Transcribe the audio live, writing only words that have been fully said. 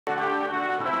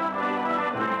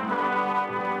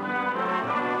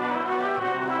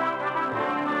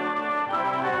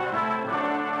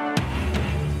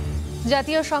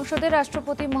জাতীয় সংসদে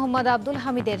রাষ্ট্রপতি মোহাম্মদ আব্দুল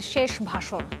হামিদের শেষ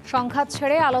ভাষণ। সংঘাত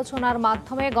ছেড়ে আলোচনার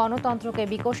মাধ্যমে গণতন্ত্রকে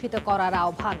বিকশিত করার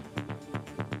আহ্বান।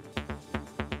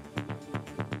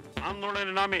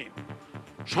 আন্দোলনের নামে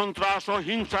সন্ত্রাস ও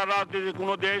হিংসার রাজনীতি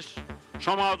কোনো দেশ,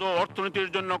 সমাজ ও অর্থনীতির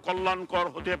জন্য কল্যাণকর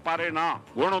হতে পারে না।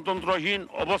 গণতন্ত্রহীন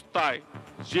অবস্থায়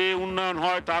যে উন্নয়ন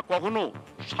হয় তা কখনো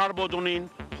সার্বজনীন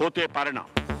হতে পারে না।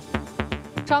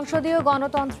 সংসদীয়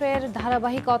গণতন্ত্রের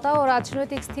ধারাবাহিকতা ও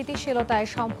রাজনৈতিক স্থিতিশীলতায়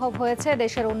সম্ভব হয়েছে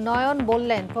দেশের উন্নয়ন,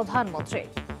 বললেন প্রধানমন্ত্রী।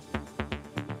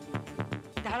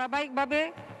 ধারাবাহিকভাবে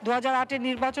 2008-এর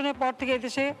নির্বাচনের পর থেকে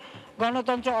দেশে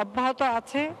গণতন্ত্র অব্যাহত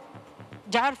আছে,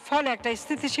 যার ফলে একটা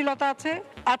স্থিতিশীলতা আছে।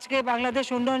 আজকে বাংলাদেশ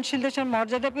উন্নয়নশীল দেশের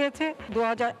মর্যাদা পেয়েছে।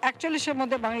 2041-এর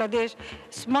মধ্যে বাংলাদেশ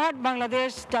স্মার্ট বাংলাদেশ,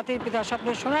 জাতির পিতার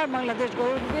স্বপ্নের সোনার বাংলাদেশ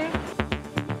গড়ে উঠবে।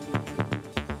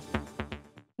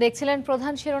 দেখছিলেন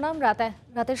প্রধান শিরোনাম।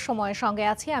 রাতের সময়ের সঙ্গে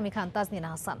আছি আমি খান তাজনিনা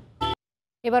হাসান।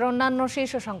 এবার অন্যান্য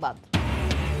শীর্ষ সংবাদ।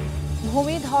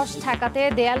 ভূমিধস ঠেকাতে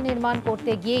দেয়াল নির্মাণ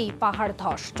করতে গিয়েই পাহাড়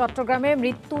ধস। চট্টগ্রামে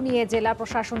মৃত্যু নিয়ে জেলা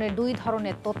প্রশাসনের 2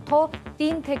 ধরনের তথ্য।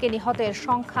 3 থেকে নিহতের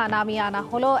সংখ্যা নামিয়ে আনা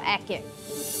হলো 1-এ।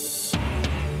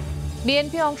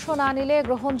 বিএনপি অংশ না নিলে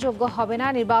গ্রহণযোগ্য হবে না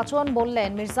নির্বাচন, বললেন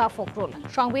মির্জা ফখরুল।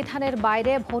 সংবিধানের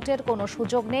বাইরে ভোটের কোনো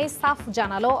সুযোগ নেই, সাফ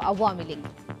জানালো আওয়ামী লীগ।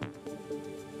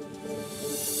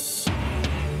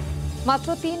 মাত্র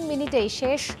 3 মিনিটেই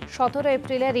শেষ 17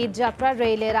 এপ্রিলের ঈদযাত্রার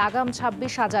রেলের আগাম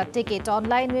 26,000 টিকিট।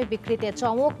 অনলাইনে বিক্রিতে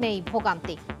চমক, নেই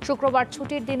ভোগান্তি। শুক্রবার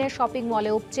ছুটির দিনে শপিং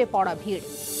মলে উপচে পড়া ভিড়।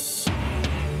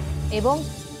 এবং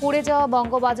পুড়ে যাওয়া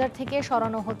বঙ্গবাজার থেকে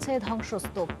সরানো হচ্ছে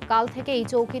ধ্বংসস্তূপ। কাল থেকে এই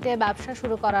চৌকিতে ব্যবসা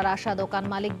শুরু করার আশা দোকান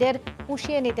মালিকদের,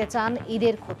 পুষিয়ে নিতে চান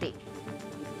ঈদের ক্ষতি।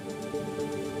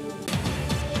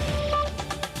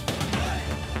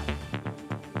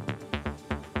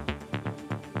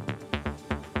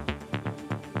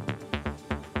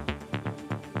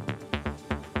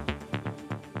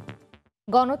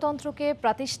 গণতন্ত্রকে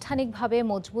প্রাতিষ্ঠানিকভাবে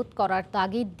মজবুত করার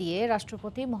তাগিদ দিয়ে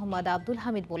রাষ্ট্রপতি মোহাম্মদ আব্দুল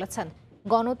হামিদ বলেছেন,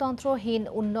 গণতন্ত্রহীন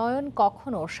উন্নয়ন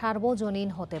কখনো সার্বজনীন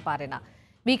হতে পারে না।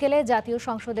 বিকেলে জাতীয়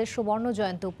সংসদের সুবর্ণ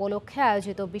জয়ন্তী উপলক্ষে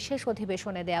আয়োজিত বিশেষ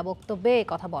অধিবেশনে দেয়া বক্তব্যে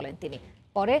একথা বলেন তিনি।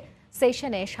 পরে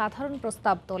সেশনে সাধারণ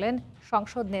প্রস্তাব তোলেন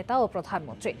সংসদ নেতা ও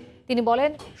প্রধানমন্ত্রী। তিনি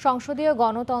বলেন, সংসদীয়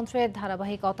গণতন্ত্রের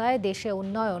ধারাবাহিকতায় দেশে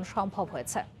উন্নয়ন সম্ভব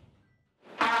হয়েছে।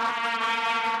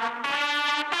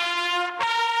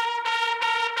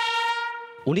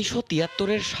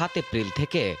 1973-এর 7 এপ্রিল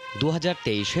থেকে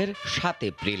 2023-এর 7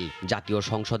 এপ্রিল জাতীয়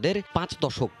সংসদের 5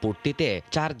 দশক পূর্তিতে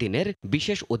 4 দিনের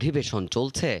বিশেষ অধিবেশন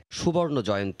চলছে সুবর্ণ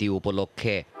জয়ন্তী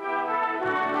উপলক্ষে।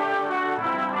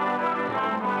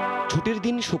 ছুটির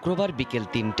দিন শুক্রবার বিকেল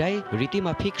 3টায়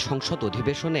রীতিমাফিক সংসদ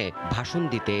অধিবেশনে ভাষণ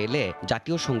দিতে এলে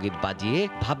জাতীয় সঙ্গীত বাজিয়ে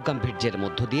ভাবগাম্ভীর্যের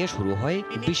মধ্য দিয়ে শুরু হয়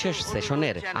বিশেষ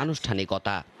সেশনের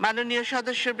আনুষ্ঠানিকতা। মাননীয়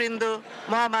সদস্যবৃন্দ,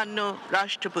 মহামান্য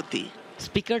রাষ্ট্রপতি।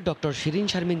 স্পিকার ডক্টর শিরিন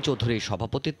শারমিন চৌধুরীর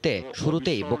সভাপতিত্বে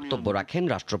শুরুতেই বক্তব্য রাখেন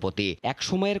রাষ্ট্রপতি। এক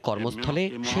সময়ের কর্মস্থলে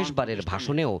শেষবারের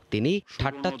ভাষণেও তিনি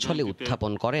ঠাট্টাচ্ছলে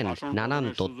উত্থাপন করেন নানান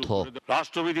তথ্য।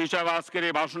 রাষ্ট্রপতি হিসেবে আজকের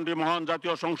এই ভাষণটি মহান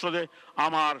জাতীয় সংসদে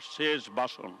আমার শেষ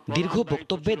ভাষণ। দীর্ঘ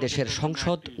বক্তব্যে দেশের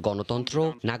সংসদ, গণতন্ত্র,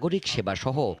 নাগরিক সেবা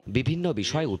সহ বিভিন্ন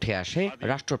বিষয় উঠে আসে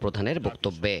রাষ্ট্রপ্রধানের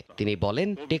বক্তব্যে। তিনি বলেন,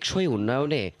 টেকসই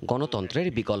উন্নয়নে গণতন্ত্রের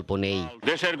বিকল্প নেই।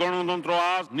 দেশের গণতন্ত্র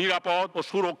আজ নিরাপদ ও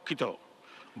সুরক্ষিত।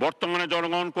 বর্তমানে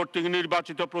জনগণ কর্তৃক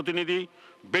নির্বাচিত প্রতিনিধি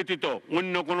ব্যতীত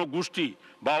অন্য কোনো গোষ্ঠী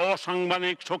বা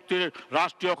অসাংবিধানিক শক্তির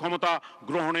রাষ্ট্রীয় ক্ষমতা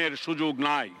গ্রহণের সুযোগ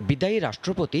নাই। বিদায়ী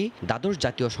রাষ্ট্রপতি দ্বাদশ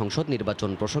জাতীয় সংসদ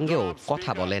নির্বাচন প্রসঙ্গেও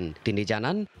কথা বলেন। তিনি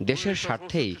জানান, দেশের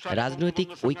স্বার্থেই রাজনৈতিক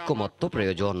ঐক্যমত্য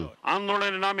প্রয়োজন।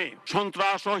 আন্দোলনের নামে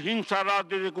সন্ত্রাস ও হিংসার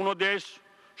রাজনীতি কোনো দেশ,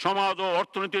 সমাজ ও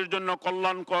অর্থনীতির জন্য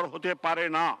কল্যাণকর হতে পারে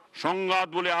না। সংঘাত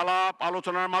বলে আলাপ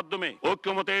আলোচনার মাধ্যমে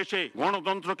ঐক্যমতে এসে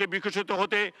গণতন্ত্রকে বিকশিত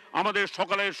হতে আমাদের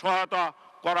সকলের সহায়তা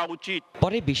করা উচিত।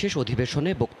 পরে বিশেষ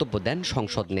অধিবেশনে বক্তব্য দেন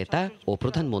সংসদ নেতা ও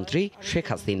প্রধানমন্ত্রী শেখ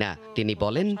হাসিনা। তিনি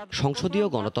বলেন, সংসদীয়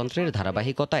গণতন্ত্রের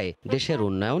ধারাবাহিকতায় দেশের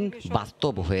উন্নয়ন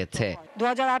বাস্তব হয়েছে।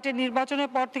 2008-এর নির্বাচনের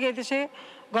পর থেকে দেশে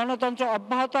গণতন্ত্র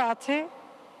অব্যাহত আছে,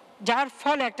 যার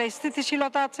ফলে একটা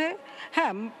স্থিতিশীলতা আছে।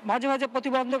 হ্যাঁ, মাঝে মাঝে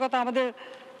প্রতিবন্ধকতা আমাদের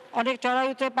অনেক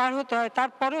চড়াইতে পার হতে হয়,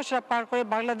 তারপরেও সেটা পার করে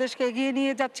বাংলাদেশকে এগিয়ে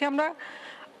নিয়ে যাচ্ছি আমরা।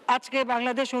 আজকে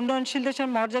বাংলাদেশ উন্নয়নশীল দেশের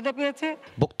মর্যাদা পেয়েছে।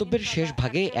 বক্তব্যের শেষ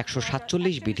ভাগে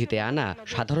 147 বিধিতে আনা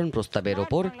সাধারণ প্রস্তাবের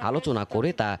ওপর আলোচনা করে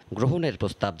তা গ্রহণের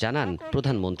প্রস্তাব জানান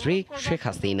প্রধানমন্ত্রী শেখ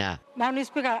হাসিনা। মাননীয়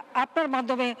স্পিকার, আপনার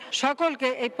মাধ্যমে সকলকে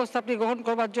এই প্রস্তাবটি গ্রহণ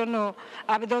করবার জন্য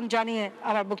আবেদন জানিয়ে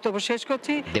আমার বক্তব্য শেষ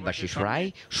করছি। দেবাশিস রায়,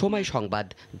 সময় সংবাদ,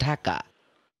 ঢাকা।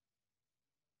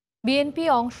 বিএনপি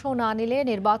অংশ না নিলে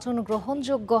নির্বাচন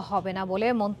গ্রহণযোগ্য হবে না বলে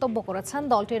মন্তব্য করেছেন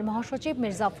দলটির মহাসচিব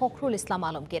মির্জা ফখরুল ইসলাম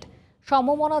আলমগীর।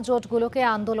 সমমনা জোটগুলোকে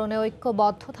আন্দোলনে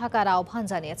ঐক্যবদ্ধ থাকার আহ্বান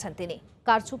জানিয়েছেন তিনি।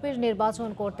 কারচুপির নির্বাচন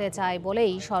করতে চায়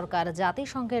বলেই সরকার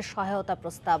জাতিসংঘের সহায়তা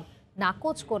প্রস্তাব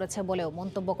নাকচ করেছে বলেও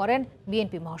মন্তব্য করেন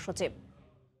বিএনপি মহাসচিব।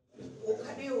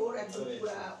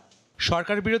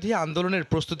 সরকার বিরোধী আন্দোলনের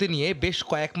প্রস্তুতি নিয়ে বেশ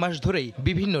কয়েক মাস ধরেই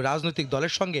বিভিন্ন রাজনৈতিক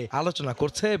দলের সঙ্গে আলোচনা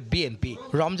করছে বিএনপি।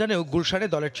 রমজানেও গুলশানে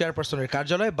দলের চেয়ারপারসনের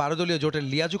কার্যালয়ে 12 দলীয় জোটের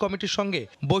লিয়াজু কমিটির সঙ্গে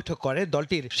বৈঠক করে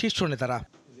দলটির শীর্ষ নেতারা।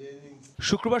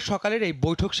 শুক্রবার সকালের এই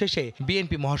বৈঠক শেষে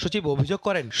বিএনপি মহাসচিব অভিযোগ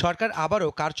করেন, সরকার আবারও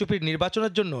কারচুপির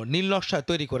নির্বাচনের জন্য নীল নকশা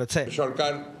তৈরি করেছে।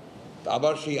 সরকার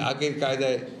আবার সেই আগের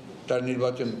কায়দায় তার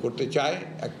নির্বাচন করতে চায়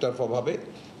একতরফাভাবে।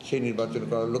 সেই নির্বাচন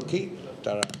করার লক্ষ্যেই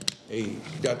তারা এই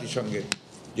জাতিসংঘের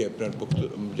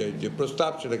যে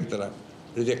প্রস্তাব সেটাকে তারা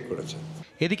রিজেক্ট করেছে।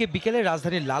 এদিকে বিকেলে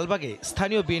রাজধানীর লালবাগে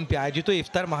স্থানীয় বিএনপি আয়োজিত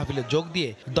ইফতার মাহফিলে যোগ দিয়ে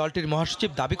দলটির মহাসচিব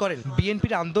দাবি করেন,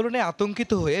 বিএনপির আন্দোলনে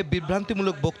আতঙ্কিত হয়ে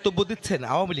বিভ্রান্তিমূলক বক্তব্য দিচ্ছেন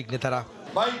আওয়ামী লীগ নেতারা।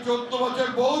 ভাই 14 বছর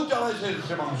বহু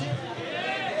চালাইছে মানুষ,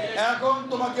 এখন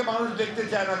তোমাকে মানুষ দেখতে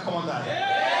চায় না ক্ষমতায়।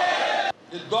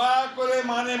 দয়া করে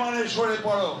মানে সরে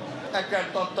পড়ো, একটা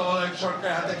তত্ত্বাবধায়ক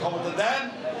সরকারের হাতে ক্ষমতা দেন,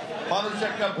 মানুষ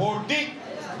একটা ভোট দিক,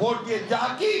 ভোট দিয়ে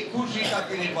যাকে খুশি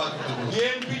তাকে নির্বাচন করবে।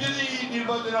 বিএনপি যদি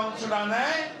নির্বাচনে অংশ না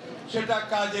নেয় সেটা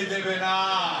কাজে দেবে না।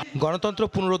 গণতন্ত্র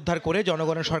পুনরুদ্ধার করে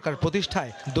জনগণের সরকার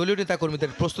প্রতিষ্ঠায় দলীয়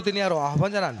নেতাকর্মীদের প্রস্তুতি নেওয়ারও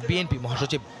আহ্বান জানান বিএনপি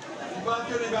মহাসচিব।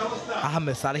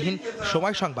 আহমেদ সালেহীন,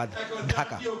 সময় সংবাদ,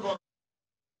 ঢাকা।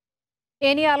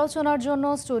 এ নিয়ে আলোচনার জন্য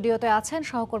স্টুডিওতে আছেন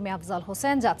সহকর্মী আফজাল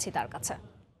হোসেন, যাচ্ছি তার কাছে।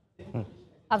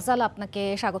 আফজাল, আপনাকে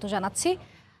স্বাগত জানাচ্ছি।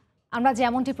 আমরা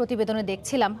যেমনটি প্রতিবেদনে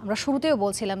দেখছিলাম, আমরা শুরুতেও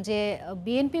বলছিলাম যে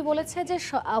বিএনপি বলেছে যে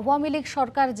আওয়ামী লীগ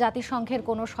সরকার জাতিসংঘের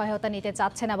কোনো সহায়তা নিতে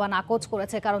চাচ্ছে না বা নাকচ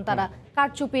করেছে, কারণ তারা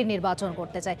কারচুপির নির্বাচন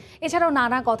করতে চায়। এছাড়াও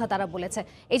নানা কথা তারা বলেছে।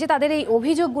 এই যে তাদের এই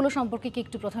অভিযোগগুলো সম্পর্কে কি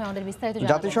একটু প্রথমে আমাদের বিস্তারিত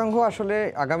জানাবো? জাতিসংঘ আসলে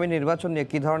আগামী নির্বাচন নিয়ে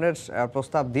কী ধরনের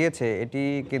প্রস্তাব দিয়েছে এটি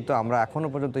কিন্তু আমরা এখনো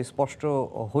পর্যন্ত স্পষ্ট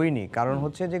হইনি। কারণ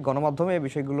হচ্ছে যে গণমাধ্যমে এই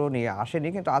বিষয়গুলো নিয়ে আসেনি,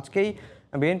 কিন্তু আজকেই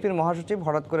বিএনপির মহাসচিব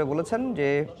হঠাৎ করে বলেছেন যে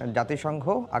জাতিসংঘ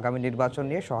আগামী নির্বাচন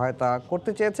নিয়ে সহায়তা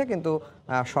করতে চেয়েছে, কিন্তু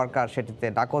সরকার সেটিতে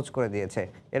নাকচ করে দিয়েছে।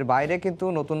 এর বাইরে কিন্তু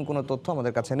নতুন কোনো তথ্য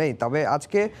আমাদের কাছে নেই। তবে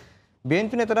আজকে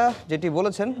বিএনপি নেতারা যেটি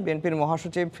বলেছেন, বিএনপির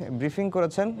মহাসচিব ব্রিফিং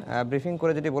করেছেন, ব্রিফিং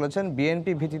করে যেটি বলেছেন,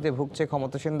 বিএনপি ভীতিতে ভুগছে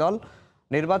ক্ষমতাসীন দল,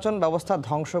 নির্বাচন ব্যবস্থা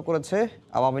ধ্বংস করেছে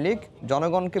আওয়ামী লীগ,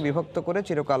 জনগণকে বিভক্ত করে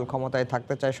চিরকাল ক্ষমতায়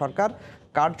থাকতে চায় সরকার,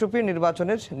 কারচুপির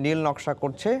নির্বাচনের নীল নকশা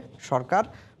করছে সরকার,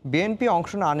 বিএনপি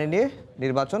অংশ না নিলে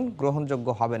নির্বাচন গ্রহণযোগ্য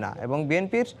হবে না। এবং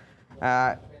বিএনপির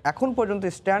এখন পর্যন্ত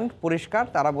স্ট্যান্ড পরিষ্কার,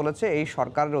 তারা বলেছে এই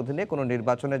সরকারের অধীনে কোনো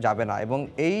নির্বাচনে যাবে না। এবং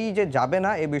এই যে যাবে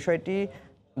না, এই বিষয়টি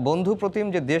বন্ধু প্রতিম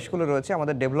যে দেশগুলো রয়েছে,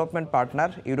 আমাদের ডেভেলপমেন্ট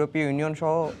পার্টনার, ইউরোপীয় ইউনিয়ন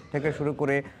সহ থেকে শুরু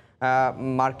করে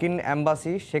মার্কিন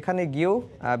অ্যাম্বাসি, সেখানে গিয়েও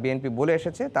বিএনপি বলে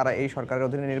এসেছে তারা এই সরকারের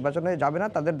অধীনে নির্বাচনে যাবে না।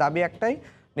 তাদের দাবি একটাই,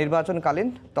 নির্বাচনকালীন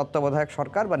তত্ত্বাবধায়ক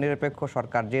সরকার বা নিরপেক্ষ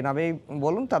সরকার, যে নামেই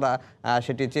বলুন তারা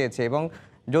সেটি চেয়েছে। এবং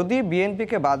যদি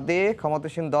বিএনপিকে বাদ দিয়ে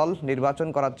ক্ষমতাসীন দল নির্বাচন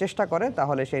করার চেষ্টা করে,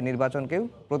 তাহলে সেই নির্বাচনকেও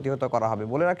প্রতিহত করা হবে।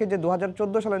 বলে রাখি যে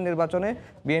 2014 সালের নির্বাচনে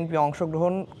বিএনপি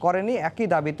অংশগ্রহণ করেনি একই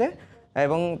দাবিতে,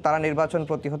 এবং তারা নির্বাচন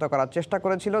প্রতিহত করার চেষ্টা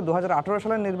করেছিল। 2018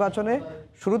 সালের নির্বাচনে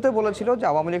শুরুতে বলেছিল যে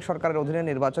আওয়ামী লীগ সরকারের অধীনে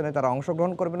নির্বাচনে তারা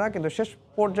অংশগ্রহণ করবে না, কিন্তু শেষ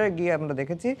পর্যায়ে গিয়ে আমরা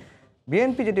দেখেছি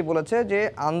বিএনপি যেটি বলেছে যে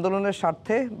আন্দোলনের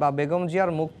স্বার্থে বা বেগম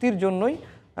জিয়ার মুক্তির জন্যই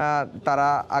তারা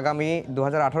আগামী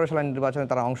 2018 সালের নির্বাচনে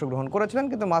তারা অংশগ্রহণ করেছিলেন,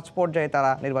 কিন্তু মাঝ পর্যায়ে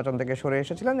তারা নির্বাচন থেকে সরে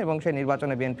এসেছিলেন এবং সেই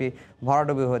নির্বাচনে বিএনপি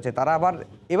ভরাডুবি হয়েছে। তারা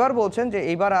এবার বলছেন যে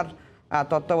এইবার আর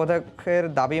তত্ত্বাবধায়কের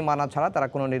দাবি মানা ছাড়া তারা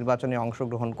কোনো নির্বাচনে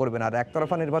অংশগ্রহণ করবে না, আর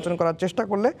একতরফা নির্বাচন করার চেষ্টা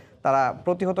করলে তারা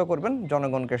প্রতিহত করবেন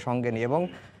জনগণকে সঙ্গে নিয়ে। এবং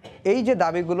এই যে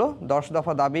দাবিগুলো 10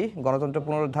 দফা দাবি গণতন্ত্র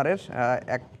পুনরুদ্ধারের,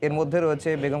 এর মধ্যে রয়েছে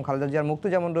বেগম খালেদা জিয়ার মুক্তি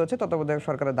যেমন রয়েছে, তত্ত্বাবধায়ক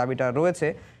সরকারের দাবিটা রয়েছে।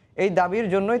 এই দাবির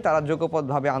জন্যই তারা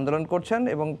যুগপথভাবে আন্দোলন করছেন,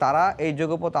 এবং তারা এই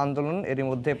যুগপথ আন্দোলন এরই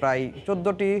মধ্যে প্রায়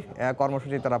 14টি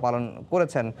কর্মসূচি তারা পালন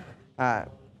করেছেন।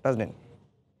 রাজনীতি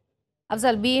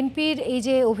আফজাল, বিএনপির এই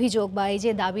যে অভিযোগ বা এই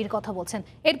যে দাবির কথা বলছেন,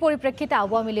 এর পরিপ্রেক্ষিতে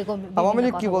আওয়ামী লীগ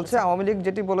কি বলছে? আওয়ামী লীগ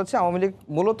যেটি বলেছে, আওয়ামী লীগ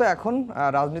মূলত এখন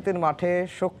রাজনীতির মাঠে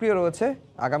সক্রিয় রয়েছে,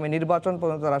 আগামী নির্বাচন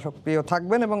পর্যন্ত তারা সক্রিয়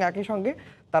থাকবেন, এবং একই সঙ্গে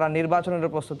তারা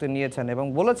নির্বাচনের প্রস্তুতি নিয়েছেন এবং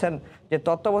বলেছেন যে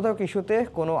তত্ত্বাবধায়ক ইস্যুতে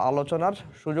কোনো আলোচনার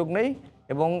সুযোগ নেই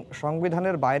এবং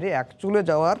সংবিধানের বাইরে এক চুলে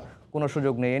যাওয়ার কোনো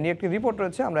সুযোগ নেই। এ নিয়ে একটি রিপোর্ট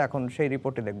রয়েছে, আমরা এখন সেই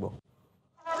রিপোর্টটি দেখব।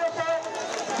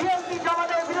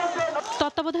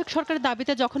 তত্ত্বাবধায়ক সরকারের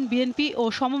দাবিতে যখন বিএনপি ও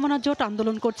সমমনা জোট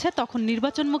আন্দোলন করছে, তখন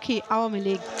নির্বাচনমুখী আওয়ামী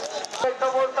লীগ।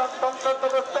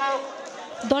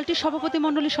 দলটির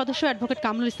সভাপতিমণ্ডলীর সদস্য অ্যাডভোকেট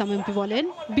কামরুল ইসলাম এমপি বলেন,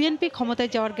 বিএনপি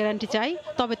ক্ষমতায় যাওয়ার গ্যারান্টি চাই,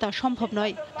 তবে তা সম্ভব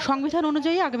নয়। সংবিধান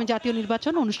অনুযায়ী আগামী জাতীয়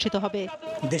নির্বাচন অনুষ্ঠিত হবে।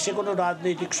 দেশে কোনো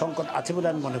রাজনৈতিক সংকট আছে বলে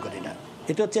আমি মনে করি না।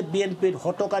 এটা হচ্ছে বিএনপির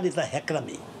হটকারিতা,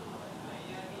 হ্যাকরামি,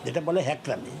 যেটা বলে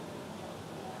হ্যাকরামি।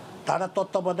 তারা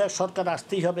তত্ত্বাবধায়ক সরকার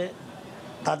আসতেই হবে,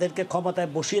 তাদেরকে ক্ষমতায়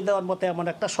বসিয়ে দেওয়ার মতো এমন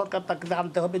একটা সরকার তাকে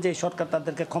আনতে হবে যে সরকার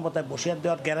তাদেরকে ক্ষমতায় বসিয়ে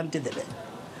দেওয়ার গ্যারান্টি দেবে।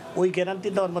 ওই গ্যারান্টি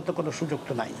দেওয়ার মতো কোনো সুযোগ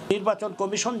তো নাই। নির্বাচন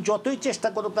কমিশন যতই চেষ্টা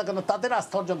করুক না কেন তাদের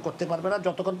আস্থা অর্জন করতে পারবে না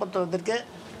যতক্ষণ পর্যন্ত তাদেরকে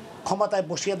ক্ষমতায়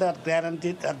বসিয়ে দেওয়ার গ্যারান্টি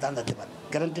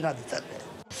না দিতে পারবে।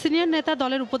 সিনিয়র নেতা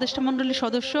দলের উপদেষ্টা মণ্ডলীর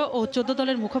সদস্য ও 14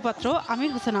 দলের মুখপাত্র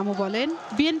আমির হোসেন আমু বলেন,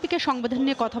 বিএনপিকে সংবিধান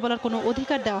নিয়ে কথা বলার কোনো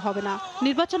অধিকার দেওয়া হবে না,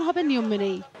 নির্বাচন হবে নিয়ম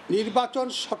মেনেই। নির্বাচন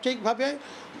সঠিকভাবে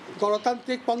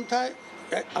গণতান্ত্রিক পন্থায়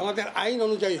আমাদের আইন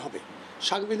অনুযায়ী হবে,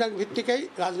 সাংবিধান ভিত্তিকেই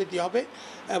রাজনীতি হবে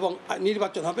এবং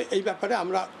নির্বাচন হবে। এই ব্যাপারে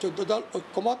আমরা 14 দল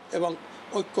ঐক্যমত এবং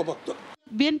ঐক্যবদ্ধ।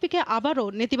 বিএনপিকে আবারও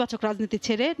নেতিবাচক রাজনীতি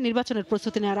ছেড়ে নির্বাচনের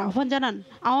প্রস্তুতি নেওয়ার আহ্বান জানান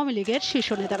আওয়ামী লীগের শীর্ষ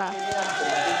নেতারা।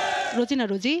 রোজিনা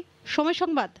রোজি, সময়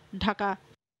সংবাদ, ঢাকা।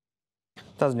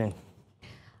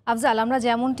 আফজাল, আমরা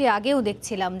যেমনটি আগেও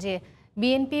দেখছিলাম যে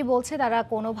বিএনপি বলছে তারা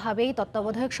কোনোভাবেই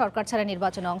তত্ত্বাবধায়ক সরকার ছাড়া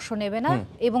নির্বাচনে অংশ নেবে না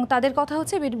এবং তাদের কথা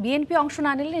হচ্ছে বিএনপি অংশ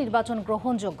না নিলে নির্বাচন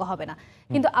গ্রহণযোগ্য হবে না।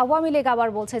 কিন্তু আওয়ামী লীগ আবার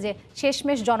বলছে যে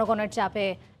শেষমেশ জনগণের চাপে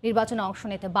নির্বাচনে অংশ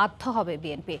নিতে বাধ্য হবে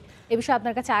বিএনপি। এ বিষয়ে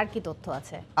আপনার কাছে আর কি তথ্য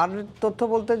আছে? আর তথ্য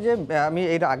বলতে যে আমি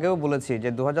এর আগেও বলেছি যে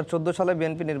 2014 সালে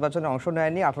বিএনপি নির্বাচনে অংশ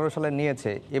নেয়নি, 18 সালে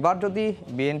নিয়েছে। এবার যদি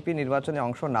বিএনপি নির্বাচনে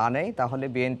অংশ না নেয় তাহলে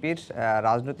বিএনপির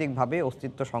রাজনৈতিকভাবে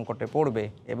অস্তিত্ব সংকটে পড়বে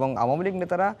এবং আওয়ামী লীগ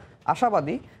নেতারা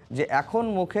আশাবাদী যে এখন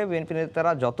মুখে বিএনপি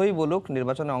নেতারা যতই বলুক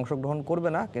নির্বাচনে অংশগ্রহণ করবে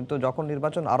না, কিন্তু যখন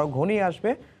নির্বাচন আরও ঘনিয়ে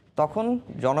আসবে তখন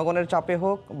জনগণের চাপে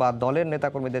হোক বা দলের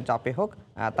নেতাকর্মীদের চাপে হোক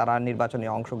তারা নির্বাচনে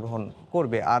অংশগ্রহণ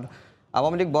করবে। আর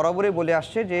আওয়ামী লীগ বরাবরই বলে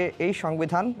আসছে যে এই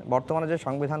সংবিধান, বর্তমানে যে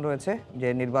সংবিধান রয়েছে, যে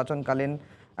নির্বাচনকালীন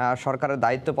সরকারের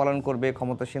দায়িত্ব পালন করবে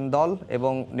ক্ষমতাসীন দল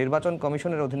এবং নির্বাচন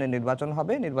কমিশনের অধীনে নির্বাচন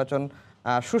হবে, নির্বাচন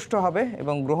সুষ্ঠু হবে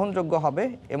এবং গ্রহণযোগ্য হবে,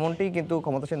 এমনটি কিন্তু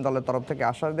ক্ষমতাসীন দলের তরফ থেকে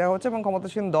আশ্বাস দেওয়া হচ্ছে এবং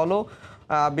ক্ষমতাসীন দলও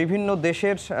বিভিন্ন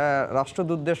দেশের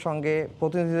রাষ্ট্রদূতদের সঙ্গে,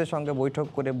 প্রতিনিধিদের সঙ্গে বৈঠক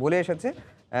করে বলে এসেছে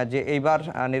যে এইবার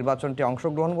নির্বাচনটি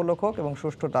অংশগ্রহণমূলক হোক এবং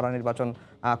সুষ্ঠু তারা নির্বাচন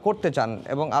করতে চান।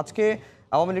 এবং আজকে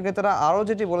আওয়ামী লীগ নেতারা আরও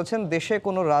যেটি বলেছেন, দেশে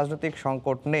কোনো রাজনৈতিক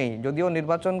সংকট নেই, যদিও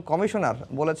নির্বাচন কমিশনার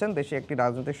বলেছেন দেশে একটি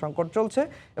রাজনৈতিক সংকট চলছে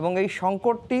এবং এই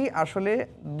সংকটটি আসলে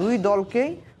দুই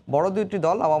দলকেই, বড় দুইটি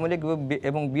দল আওয়ামী লীগ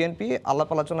এবং বিএনপি আলাপ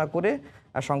আলোচনা করে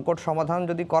সংকট সমাধান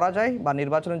যদি করা যায় বা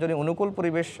নির্বাচনের যদি অনুকূল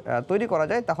পরিবেশ তৈরি করা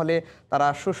যায় তাহলে তারা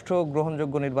সুষ্ঠু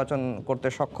গ্রহণযোগ্য নির্বাচন করতে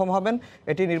সক্ষম হবেন।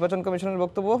 এটি নির্বাচন কমিশনের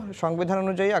বক্তব্য। সংবিধান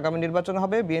অনুযায়ী আগামী নির্বাচন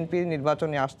হবে, বিএনপি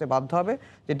নির্বাচনে আসতে বাধ্য হবে,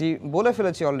 যেটি বলে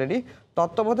ফেলেছি অলরেডি।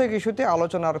 তত্ত্বাবধায়ক ইস্যুতে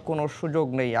আলোচনার কোনো সুযোগ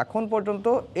নেই। এখন পর্যন্ত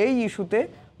এই ইস্যুতে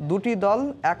দুটি দল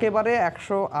একেবারে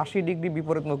 180 ডিগ্রি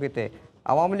বিপরীতমুখীতে।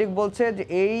 আওয়ামী লীগ বলছে যে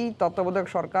এই তত্ত্বাবধায়ক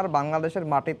সরকার বাংলাদেশের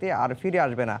মাটিতে আর ফিরে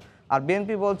আসবে না, আর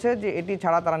বিএনপি বলছে যে এটি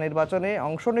ছাড়া তারা নির্বাচনে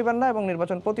অংশ নেবেন না এবং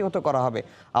নির্বাচন প্রতিহত করা হবে।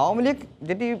 আওয়ামী লীগ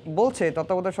যেটি বলছে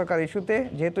তত্ত্বাবধায়ক সরকার ইস্যুতে,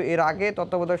 যেহেতু এর আগে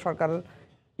তত্ত্বাবধায়ক সরকার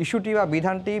ইস্যুটি বা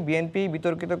বিধানটি বিএনপি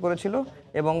বিতর্কিত করেছিল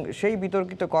এবং সেই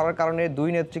বিতর্কিত করার কারণে দুই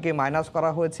নেত্রীকে মাইনাস করা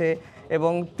হয়েছে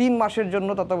এবং 3 মাসের জন্য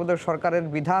তত্ত্বাবধায়ক সরকারের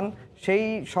বিধান, সেই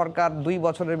সরকার 2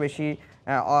 বছরের বেশি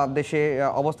দেশে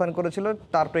অবস্থান করেছিল,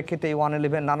 তার প্রেক্ষিতে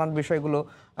 111 নানান বিষয়গুলো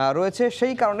রয়েছে।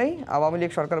 সেই কারণেই আওয়ামী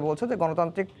লীগ সরকার বলছে যে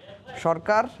গণতান্ত্রিক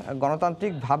সরকার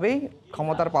গণতান্ত্রিকভাবেই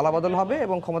ক্ষমতার পালাবদল হবে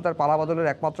এবং ক্ষমতার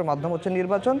পালাবদলের একমাত্র মাধ্যম হচ্ছে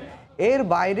নির্বাচন। এর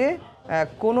বাইরে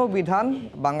কোনো বিধান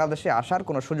বাংলাদেশে আসার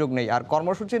কোনো সুযোগ নেই। আর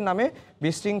কর্মসূচির নামে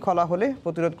বিশৃঙ্খলা হলে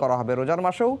প্রতিরোধ করা হবে। রোজার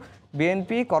মাসেও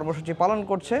বিএনপি কর্মসূচি পালন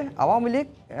করছে, আওয়ামী লীগ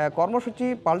কর্মসূচি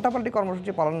পাল্টাপাল্টি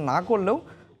কর্মসূচি পালন না করলেও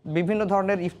বিভিন্ন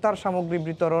ধরনের ইফতার সামগ্রী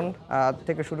বিতরণ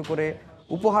থেকে শুরু করে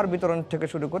উপহার বিতরণ থেকে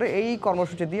শুরু করে এই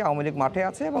কর্মসূচি দিয়ে আওয়ামী লীগ মাঠে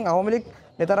আছে এবং আওয়ামী লীগ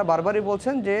নেতারা বারবারই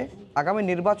বলছেন যে আগামী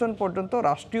নির্বাচন পর্যন্ত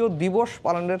রাষ্ট্রীয় দিবস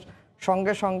পালনের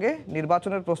সঙ্গে সঙ্গে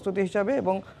নির্বাচনের প্রস্তুতি হিসাবে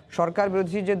এবং সরকার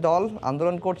বিরোধী যে দল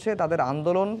আন্দোলন করছে তাদের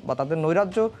আন্দোলন বা তাদের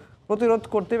নৈরাজ্য প্রতিরোধ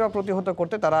করতে বা প্রতিহত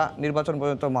করতে তারা নির্বাচন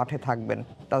পর্যন্ত মাঠে থাকবেন।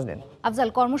 তাজনীন, আফজাল,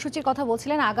 কর্মসূচির কথা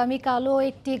বলছিলেন, আগামীকালও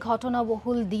একটি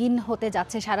ঘটনাবহুল দিন হতে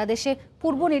যাচ্ছে সারা দেশে।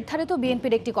 পূর্ব নির্ধারিত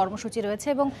বিএনপির একটি কর্মসূচি রয়েছে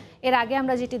এবং এর আগে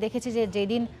আমরা যেটি দেখেছি যে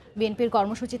যেদিন বিএনপির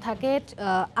কর্মসূচি থাকে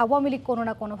আওয়ামী লীগ কোনো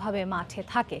না কোনোভাবে মাঠে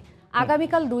থাকে।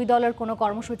 আগামীকাল দুই দলের কোনো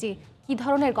কর্মসূচি, কি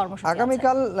ধরনের কর্মসূচি?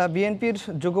 আগামীকাল বিএনপির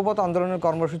যুগপৎ আন্দোলনের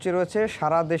কর্মসূচি রয়েছে।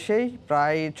 সারা দেশেই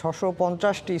প্রায়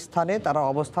 650টি স্থানে তারা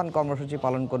অবস্থান কর্মসূচি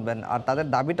পালন করবেন আর তাদের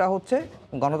দাবিটা হচ্ছে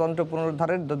গণতন্ত্র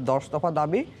পুনরুদ্ধারের 10 দফা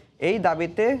দাবি। এই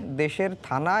দাবিতে দেশের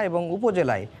থানা এবং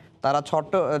উপজেলায় তারা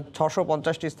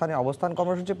 650টি স্থানে অবস্থান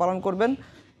কর্মসূচি পালন করবেন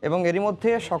এবং এরই মধ্যে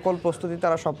সকল প্রস্তুতি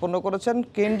তারা সম্পন্ন করেছেন।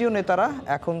 কেন্দ্রীয় নেতারা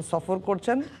এখন সফর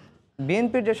করছেন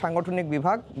বিএনপির যে সাংগঠনিক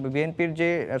বিভাগ, বিএনপির যে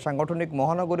সাংগঠনিক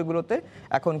মহানগরীগুলোতে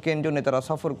এখন কেন্দ্রীয় নেতারা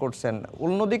সফর করছেন।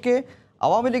 অন্যদিকে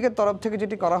আওয়ামী লীগের তরফ থেকে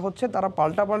যেটি করা হচ্ছে, তারা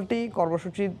পাল্টাপাল্টি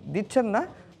কর্মসূচি দিচ্ছেন না।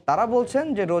 তারা বলছেন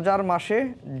যে রোজার মাসে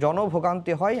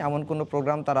জনভোগান্তি হয় এমন কোনো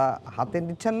প্রোগ্রাম তারা হাতে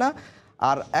নিচ্ছেন না।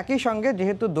 আর একই সঙ্গে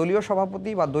যেহেতু দলীয়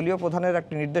সভাপতি বা দলীয় প্রধানের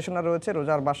একটি নির্দেশনা রয়েছে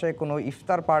রোজার মাসে কোনো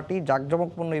ইফতার পার্টি,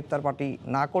 জাঁকজমকপূর্ণ ইফতার পার্টি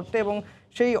না করতে, এবং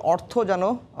সেই অর্থ যেন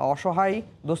অসহায়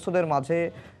দুস্থদের মাঝে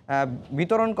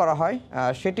বিতরণ করা হয়,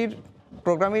 সেটির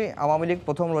প্রোগ্রামই আওয়ামী লীগ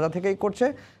প্রথম রোজা থেকেই করছে।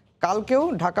 কালকেও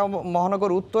ঢাকা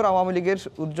মহানগর উত্তর আওয়ামী লীগের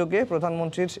উদ্যোগে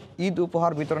প্রধানমন্ত্রীর ঈদ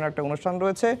উপহার বিতরণের একটা অনুষ্ঠান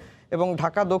রয়েছে, এবং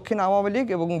ঢাকা দক্ষিণ আওয়ামী লীগ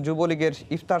এবং যুবলীগের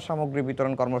ইফতার সামগ্রী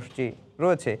বিতরণ কর্মসূচি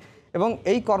রয়েছে। এবং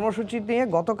এই কর্মসূচি নিয়ে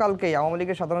গতকালকেই আওয়ামী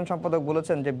লীগের সাধারণ সম্পাদক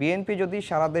বলেছেন যে বিএনপি যদি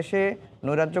সারা দেশে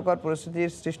নৈরাজ্যকর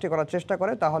পরিস্থিতির সৃষ্টি করার চেষ্টা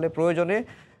করে তাহলে প্রয়োজনে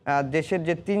দেশের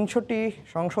যে 300টি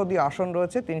সংসদীয় আসন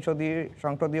রয়েছে 300টি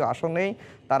সংসদীয় আসনেই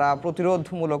তারা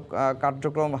প্রতিরোধমূলক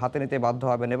কার্যক্রম হাতে নিতে বাধ্য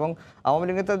হবেন। এবং আওয়ামী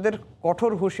লীগ নেতাদের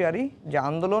কঠোর হুঁশিয়ারি যে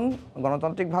আন্দোলন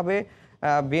গণতান্ত্রিকভাবে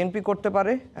বিএনপি করতে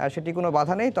পারে, সেটি কোনো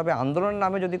বাধা নেই, তবে আন্দোলনের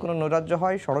নামে যদি কোনো নৈরাজ্য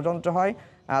হয়, ষড়যন্ত্র হয়,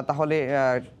 তাহলে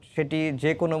সেটি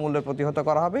যে কোনো মূল্যে প্রতিহত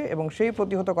করা হবে, এবং সেই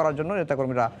প্রতিহত করার জন্য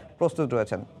নেতাকর্মীরা প্রস্তুত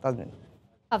রয়েছেন। তাজনীন।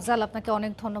 আফজাল, আপনাকে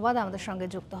অনেক ধন্যবাদ আমাদের সঙ্গে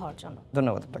যুক্ত হওয়ার জন্য।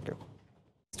 ধন্যবাদ আপনাকে।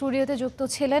 স্টুডিওতে যুক্ত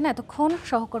ছিলেন এতক্ষণ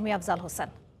সহকর্মী আফজাল হোসেন।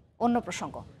 অন্য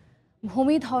প্রসঙ্গ,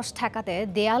 ভূমিধস ঠেকাতে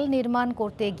দেয়াল নির্মাণ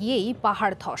করতে গিয়েই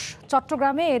পাহাড় ধস।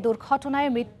 চট্টগ্রামে এ দুর্ঘটনায়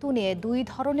মৃত্যু নিয়ে 2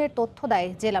 ধরনের তথ্য দেয়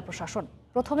জেলা প্রশাসন।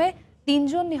 প্রথমে 3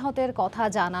 জন নিহতের কথা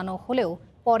জানানো হলেও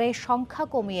পরে সংখ্যা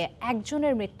কমিয়ে 1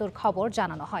 জনের মৃত্যুর খবর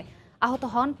জানানো হয়। আহত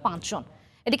হন 5 জন।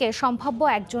 এদিকে সম্ভাব্য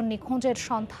 1 জন নিখোঁজের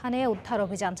সন্ধানে উদ্ধার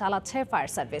অভিযান চালাচ্ছে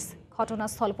ফায়ার সার্ভিস।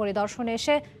 ঘটনাস্থল পরিদর্শনে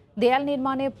এসে দেয়াল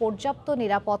নির্মাণে পর্যাপ্ত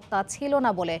নিরাপত্তা ছিল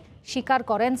না বলে স্বীকার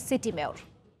করেন সিটি মেয়র।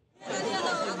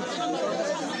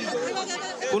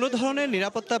 কোনো ধরনের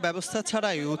নিরাপত্তা ব্যবস্থা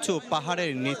ছাড়াই উঁচু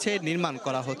পাহাড়ের নিচে নির্মাণ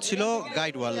করা হচ্ছিল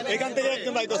গাইডওয়াল।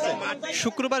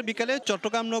 শুক্রবার বিকেলে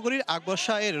চট্টগ্রাম নগরীর আকবর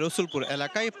শাহের রসুলপুর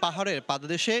এলাকায় পাহাড়ের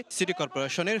পাদদেশে সিটি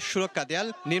কর্পোরেশনের সুরক্ষা দেয়াল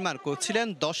নির্মাণ করছিলেন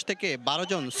 10 থেকে 12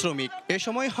 জন শ্রমিক। এ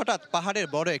সময় হঠাৎ পাহাড়ের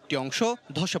বড় একটি অংশ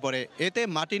ধসে পড়ে। এতে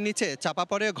মাটির নিচে চাপা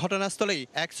পড়ে ঘটনাস্থলেই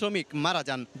 1 শ্রমিক মারা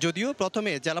যান। যদিও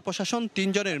প্রথমে জেলা প্রশাসন 3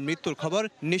 জনের মৃত্যুর খবর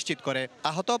নিশ্চিত করে।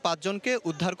 আহত 5 জনকে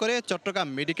উদ্ধার করে চট্টগ্রাম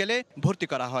মেডিকেলে ভর্তি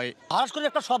করা হয়।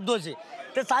 শব্দ হয়েছে,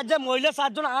 4 জন মহিলা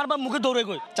 4 জন আর মুখে দৌড়ে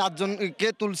গই, 4 জনকে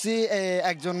তুলসি,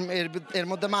 একজন এর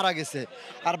মধ্যে মারা গেছে,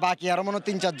 আর বাকি আরো মনে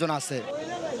 3-4 জন আছে।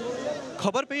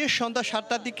 খবর পেয়ে সন্ধ্যা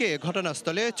 7টার দিকে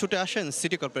ঘটনাস্থলে ছুটে আসেন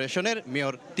সিটি কর্পোরেশনের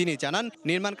মেয়র। তিনি জানান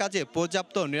নির্মাণ কাজে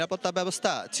পর্যাপ্ত নিরাপত্তা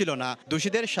ব্যবস্থা ছিল না।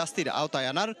 দোষীদের শাস্তির আওতায়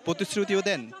আনার প্রতিশ্রুতিও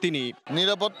দেন তিনি।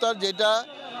 নিরাপত্তার যেটা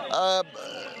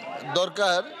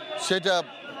দরকার সেটা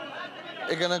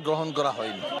এখানে গ্রহণ করা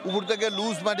হয়নি। উপর থেকে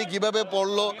লুজ মাটি কিভাবে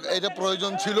পড়লো, এটা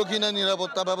প্রয়োজন ছিল কিনা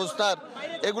নিরাপত্তা ব্যবস্থার,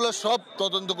 এগুলো সব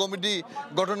তদন্ত কমিটি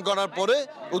গঠন করার পরে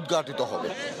উদ্ঘাটিত হবে।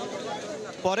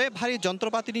 পরে ভারী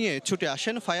যন্ত্রপাতি নিয়ে ছুটে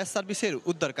আসেন ফায়ার সার্ভিসের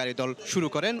উদ্ধারকারী দল, শুরু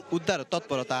করেন উদ্ধার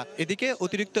তৎপরতা। এদিকে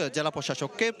অতিরিক্ত জেলা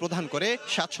প্রশাসককে প্রধান করে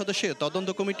 7 সদস্যের তদন্ত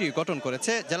কমিটি গঠন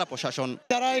করেছে জেলা প্রশাসন।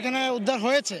 যারা এখানে উদ্ধার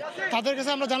হয়েছে তাদের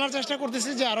কাছে আমরা জানার চেষ্টা করতেছি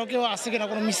যে আরো কেউ আছে কিনা,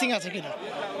 কোনো মিসিং আছে কিনা।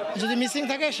 যদি মিসিং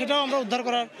থাকে সেটাও আমরা উদ্ধার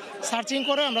করার সার্চিং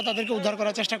করে আমরা তাদেরকে উদ্ধার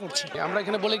করার চেষ্টা করছি। আমরা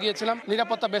এখানে বলে গিয়েছিলাম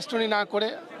নিরাপত্তা বেষ্টনী না করে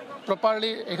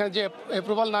প্রপারলি এখানে যে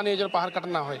অ্যাপ্রুভাল না নিয়ে যেন পাহাড় কাটা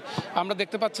না হয়। আমরা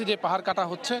দেখতে পাচ্ছি যে পাহাড় কাটা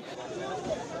হচ্ছে।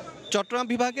 চট্টগ্রাম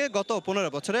বিভাগে গত 15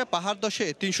 বছরে পাহাড় ধসে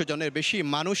 300 জনের বেশি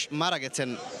মানুষ মারা গেছেন।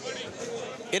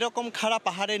 এরকম খাড়া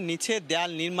পাহাড়ের নিচে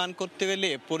দেয়াল নির্মাণ করতে গেলে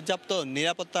পর্যাপ্ত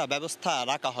নিরাপত্তা ব্যবস্থা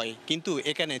রাখা হয়, কিন্তু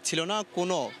এখানে ছিল না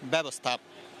কোনো ব্যবস্থা।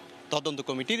 তদন্ত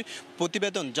কমিটির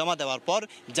প্রতিবেদন জমা দেওয়ার পর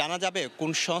জানা যাবে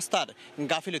কোন সংস্থার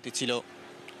গাফিলতি ছিল।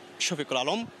 শফিকুল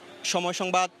আলম, সময়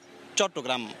সংবাদ,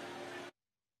 চট্টগ্রাম।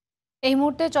 এই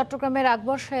মুহূর্তে চট্টগ্রামের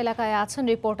আকবর শাহ এলাকায় আছেন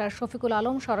রিপোর্টার শফিকুল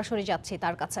আলম। সরাসরি যাচ্ছি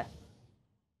তার কাছে।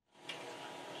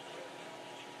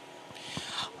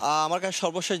 আমার কাছে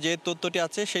সর্বশেষ যে তথ্যটি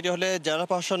আছে সেটি হলে জেলা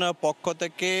প্রশাসনের পক্ষ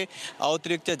থেকে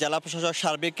অতিরিক্ত জেলা প্রশাসক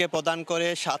সার্বিককে প্রদান করে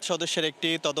 7 সদস্যের একটি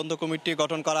তদন্ত কমিটি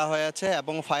গঠন করা হয়েছে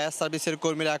এবং ফায়ার সার্ভিসের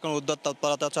কর্মীরা এখন উদ্ধার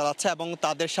তৎপরতা চালাচ্ছে এবং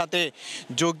তাদের সাথে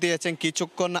যোগ দিয়েছেন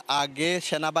কিছুক্ষণ আগে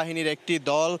সেনাবাহিনীর একটি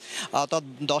দল, অর্থাৎ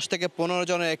 10 থেকে 15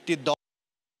 জনের একটি দল।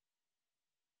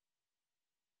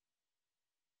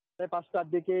 5টার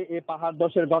দিকে এই পাহাড়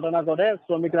ধসের ঘটনা ঘটে।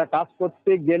 শ্রমিকরা কাজ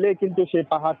করতে গেলে কিন্তু সেই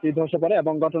পাহাড়টি ধসে পড়ে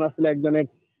এবং ঘটনাস্থলে একজনের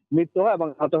মৃত্যু হয় এবং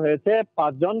আহত হয়েছে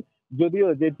 5 জন। যদিও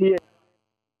যেটি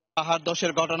পাহাড়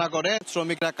ধসের ঘটনা ঘটে,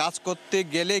 শ্রমিকরা কাজ করতে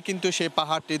গেলে কিন্তু সেই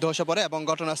পাহাড়টি ধসে পড়ে এবং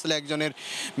ঘটনাস্থলে একজনের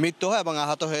মৃত্যু হয় এবং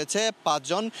আহত হয়েছে 5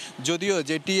 জন। যদিও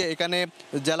যেটি এখানে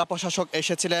জেলা প্রশাসক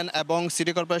এসেছিলেন এবং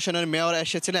সিটি কর্পোরেশনের মেয়র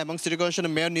এসেছিলেন এবং সিটি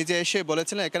কর্পোরেশনের মেয়র নিজে এসে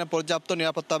বলেছিলেন এখানে পর্যাপ্ত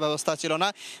নিরাপত্তা ব্যবস্থা ছিল না,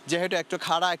 যেহেতু একটু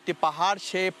খাড়া একটি পাহাড়,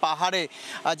 সেই পাহাড়ে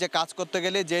যে কাজ করতে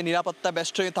গেলে যে নিরাপত্তা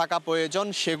বেষ্টনী থাকা প্রয়োজন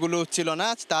সেগুলো ছিল না,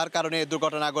 তার কারণে এই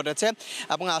দুর্ঘটনা ঘটেছে।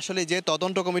 এবং আসলে যে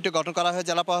তদন্ত কমিটি গঠন করা হয়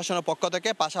জেলা প্রশাসনের পক্ষ থেকে,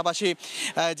 পাশাপাশি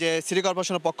যে সিটি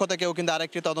কর্পোরেশনের পক্ষ থেকেও কিন্তু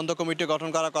আরেকটি তদন্ত কমিটি গঠন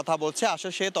করার কথা বলছে।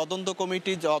 আসলে সেই তদন্ত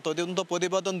কমিটি তদন্ত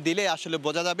প্রতিবেদন দিলে আসলে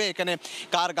বোঝা যাবে এখানে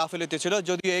কার গাফিলতি ছিল।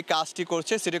 যদিও এই কাজটি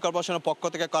করছে সিটি কর্পোরেশনের পক্ষ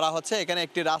থেকে করা হচ্ছে। এখানে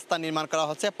একটি রাস্তা নির্মাণ করা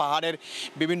হচ্ছে পাহাড়ের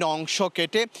বিভিন্ন অংশ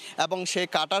কেটে, এবং সেই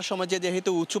কাটার সময়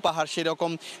যেহেতু উঁচু পাহাড়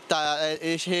সেরকম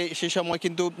সেই সময়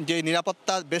কিন্তু যে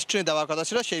নিরাপত্তা বেষ্টনী দেওয়ার কথা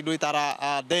ছিল সেইগুলি তারা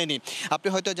দেয়নি। আপনি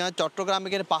হয়তো জানেন চট্টগ্রামে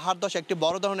পাহাড় ধস একটি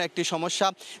বড় ধরনের একটি সমস্যা,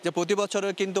 যে প্রতি বছর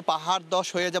কিন্তু পাহাড় ধস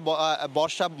হয়ে যায়।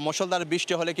 বর্ষা মুষলধারে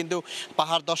বৃষ্টি হলে কিন্তু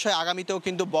পাহাড় ধস হয়। আগামীতেও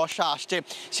কিন্তু বর্ষা আসছে,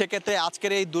 সেক্ষেত্রে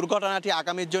আজকের এই দুর্ঘটনাটি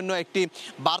আগামীর জন্য একটি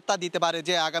বার্তা দিতে পারে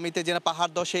যে আগামীতে যেন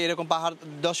পাহাড় ধসে এরকম পাহাড়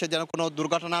ধসে যেন কোনো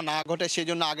দুর্ঘটনা না ঘটে, সেই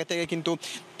জন্য আগে থেকে কিন্তু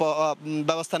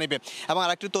ব্যবস্থা নেবে। এবং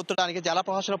আরেকটি তথ্যটা নাকি জেলা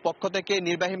প্রশাসনের পক্ষ থেকে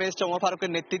নির্বাহী ম্যাজিস্ট্রেট ওমর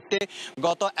ফারুকের নেতৃত্বে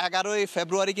গত 11ই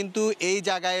ফেব্রুয়ারি কিন্তু এই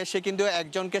জায়গায় এসে কিন্তু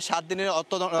একজনকে 7 দিনের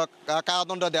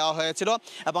কারাদণ্ড দেওয়া হয়েছিল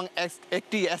এবং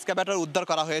একটি এক্সকাভেটর উদ্ধার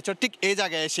করা হয়েছে ঠিক এই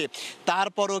জায়গায় এসে।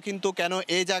 তারপরও কিন্তু কেন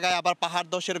এই জায়গায় আবার পাহাড়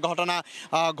ধসের ঘটনা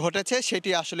ঘটেছে সেটি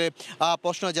আসলে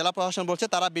প্রশ্ন। জেলা প্রশাসন বলছে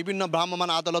তারা বিভিন্ন ভ্রাম্যমাণ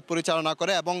আদালত পরিচালনা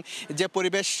করে এবং যে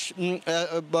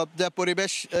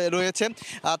পরিবেশ রয়েছে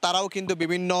তারাও কিন্তু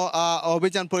বিভিন্ন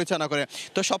অভিযান পরিচালনা করে।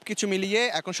 তো সব কিছু মিলিয়ে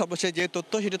এখন সর্বশেষ যে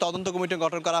তথ্য সেটি তদন্ত কমিটি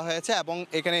গঠন করা হয়েছে এবং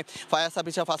এখানে ফায়ার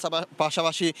সার্ভিসের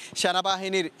পাশাপাশি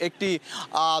সেনাবাহিনীর একটি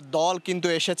দল কিন্তু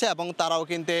এসেছে এবং তারাও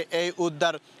কিন্তু এই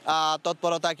উদ্ধার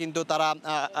তৎপরতা কিন্তু তারা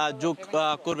যোগ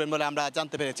করবেন বলে আমরা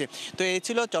জানতে পেরেছি। তো এই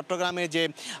ছিল চট্টগ্রামে যে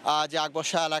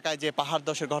আকবর্ষা এলাকায় যে পাহাড়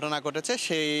ধসের ঘটনা ঘটেছে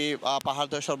সেই পাহাড়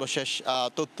ধসের সর্বশেষ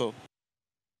তথ্য।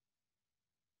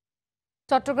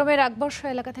 চট্টগ্রামের আকবর্ষা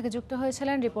এলাকা থেকে যুক্ত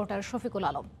হয়েছিলেন রিপোর্টার শফিকুল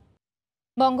আলম।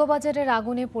 বঙ্গবাজারের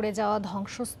আগুনে পুড়ে যাওয়া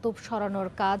ধ্বংসস্তূপ সরানোর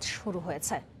কাজ শুরু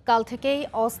হয়েছে। কাল থেকেই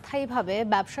অস্থায়ীভাবে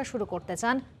ব্যবসা শুরু করতে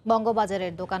চান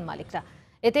বঙ্গবাজারের দোকান মালিকরা।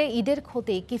 এতে ঈদের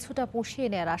ক্ষতি কিছুটা পুষিয়ে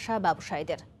নেওয়ার আশা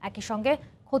ব্যবসায়ীদের। একই সঙ্গে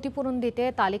ক্ষতিপূরণ দিতে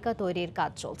তালিকা তৈরির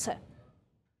কাজ চলছে।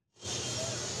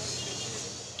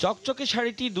 চকচকে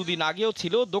শাড়িটি দুদিন আগেও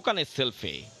ছিল দোকানের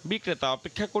সেলফে। বিক্রেতা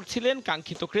অপেক্ষা করছিলেন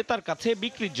কাঙ্ক্ষিত ক্রেতার কাছে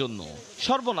বিক্রির জন্য।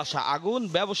 সর্বনাশা আগুন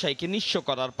ব্যবসায়ীকে নিঃস্ব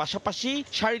করার পাশাপাশি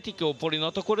শাড়িটিকেও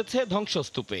পরিণত করেছে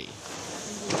ধ্বংসস্তূপে।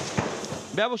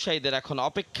 ব্যবসায়ীদের এখন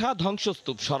অপেক্ষা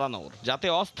ধ্বংসস্তূপ সরানোর, যাতে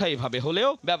অস্থায়ীভাবে হলেও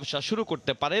ব্যবসা শুরু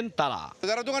করতে পারেন তারা।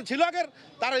 যারা দোকান ছিল আগের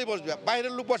তারাই বসবে,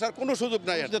 বাইরের লোক বসার কোনো সুযোগ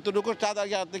নাই। যতটুকু চাঁদা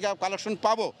থেকে কালেকশন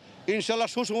পাবো ইনশাল্লাহ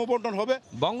সুষম বন্টন হবে।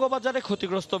 বঙ্গবাজারে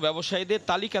ক্ষতিগ্রস্ত ব্যবসায়ীদের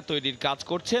তালিকা তৈরির কাজ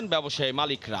করছেন ব্যবসায়ী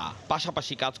মালিকরা,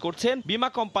 পাশাপাশি কাজ করছেন বীমা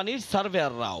কোম্পানির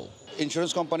সার্ভেয়াররাও।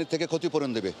 ইন্স্যুরেন্স কোম্পানি থেকে ক্ষতিপূরণ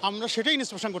দেবে, আমরা সেটাই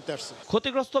ইন্সপেকশন করতে আসছি।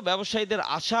 ক্ষতিগ্রস্ত ব্যবসায়ীদের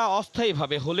আশা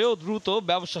অস্থায়ীভাবে হলেও দ্রুত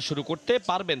ব্যবসা শুরু করতে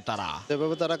পারবেন তারা।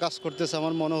 যেভাবে তারা কাজ করতেছে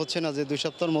আমার মনে হচ্ছে না যে 2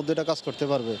 সপ্তাহের মধ্যে এটা কাজ করতে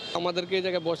পারবে। আমাদেরকে এই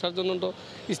জায়গায় বসার জন্য তো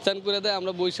স্থান করে দেয়,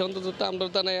 আমরা বৈশা অন্তত আমরা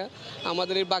তা নেয়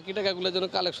আমাদের এই বাকি টাকাগুলো যেন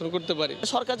কালেকশন করতে পারি।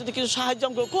 সরকার যদি কিছু সাহায্য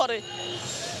করে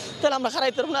তাহলে আমরা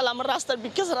খারাইতে পারবো না, আমরা রাস্তার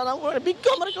ভিক্ষা ছাড়া না ভিক্ষা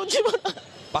আমরা কেউ জীব না।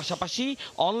 পাশাপাশি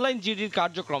অনলাইন জিডির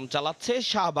কার্যক্রম চালাচ্ছে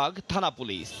শাহবাগ থানা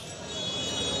পুলিশ।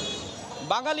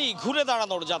 বাঙালি ঘুরে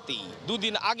দাঁড়ানোর জাতি।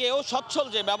 দুদিন আগেও সচ্ছল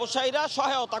যে ব্যবসায়ীরা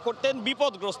সহায়তা করতেন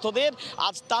বিপদগ্রস্তদের,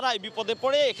 আজ তারাই বিপদে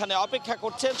পড়ে এখানে অপেক্ষা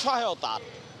করছেন সহায়তার।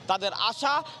 তাদের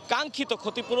আশা কাঙ্ক্ষিত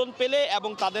ক্ষতিপূরণ পেলে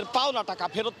এবং তাদের পাওনা টাকা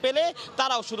ফেরত পেলে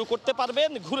তারাও শুরু করতে পারবেন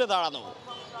ঘুরে দাঁড়ানো।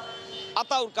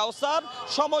 আতাউর কাউসার,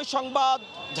 সময় সংবাদ,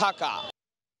 ঢাকা।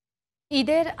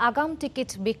 ঈদের আগাম টিকিট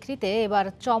বিক্রিতে এবার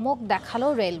চমক দেখালো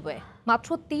রেলওয়ে। মাত্র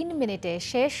 3 মিনিটে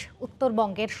শেষ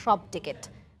উত্তরবঙ্গের সব টিকিট।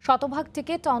 শতভাগ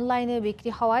টিকিট অনলাইনে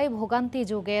বিক্রি হওয়ায় ভোগান্তি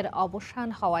যুগের অবসান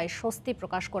হওয়ায় স্বস্তি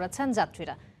প্রকাশ করেছেন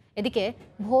যাত্রীরা। এদিকে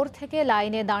ভোর থেকে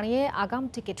লাইনে দাঁড়িয়ে আগাম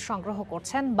টিকিট সংগ্রহ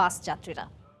করছেন বাস যাত্রীরা।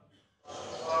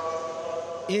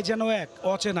 এ যেন এক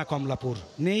অচেনা কমলাপুর।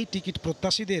 নেই টিকিট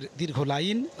প্রত্যাশীদের দীর্ঘ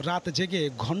লাইন, রাত জেগে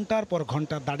ঘন্টার পর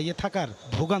ঘন্টা দাঁড়িয়ে থাকার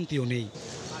ভোগান্তিও নেই।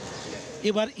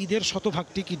 এবার ঈদের শতভাগ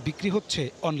টিকিট বিক্রি হচ্ছে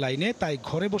অনলাইনে, তাই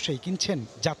ঘরে বসেই কিনছেন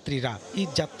যাত্রীরা। ঈদ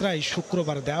যাত্রায়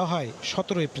শুক্রবার দেওয়া হয়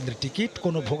 17 এপ্রিলের টিকিট।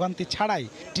 কোনো ভোগান্তি ছাড়াই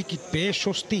টিকিট পেয়ে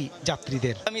স্বস্তি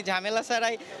যাত্রীদের। আমি ঝামেলা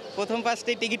ছাড়াই প্রথম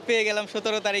ফার্স্টে টিকিট পেয়ে গেলাম,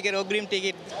 17 তারিখের অগ্রিম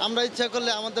টিকিট। আমরা ইচ্ছা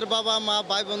করলে আমাদের বাবা মা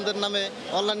ভাই বোনদের নামে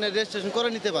অনলাইনে রেজিস্ট্রেশন করে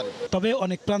নিতে পারি। তবে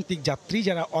অনেক প্রান্তিক যাত্রী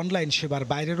যারা অনলাইন সেবার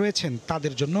বাইরে রয়েছেন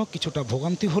তাদের জন্য কিছুটা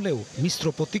ভোগান্তি হলেও মিশ্র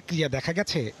প্রতিক্রিয়া দেখা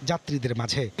গেছে যাত্রীদের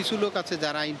মাঝে। কিছু লোক আছে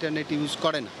যারা ইন্টারনেট ইউজ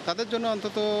করে না, তাদের জন্য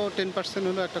অন্তত 10%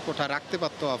 হলো একটা কোঠা রাখতে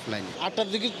পারতো অফলাইনে। 8টার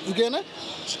দিকে ঢুকে না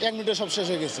 1 মিনিটে সব শেষ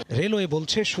হয়ে গেছে। রেলওয়ে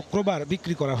বলছে শুক্রবার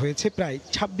বিক্রি করা হয়েছে প্রায়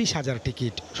 26,000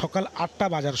 টিকিট। সকাল 8টা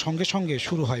বাজার সঙ্গে সঙ্গে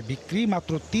শুরু হয় বিক্রি।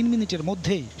 মাত্র 3 মিনিটের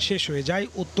মধ্যেই শেষ হয়ে যায়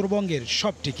উত্তরবঙ্গের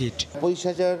সব টিকিট।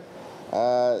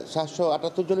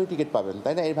 25,778 জনের টিকিট পাবেন,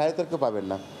 তাই না? এর বাইরে তো কেউ পাবেন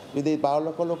না। যদি 12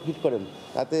 লক্ষ লোক হিট করেন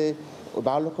তাতে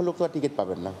 12 লক্ষ লোক তো টিকিট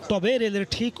পাবেন না। তবে রেলের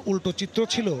ঠিক উল্টো চিত্র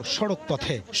ছিল সড়ক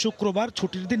পথে। শুক্রবার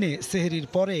ছুটির দিনে সেহরির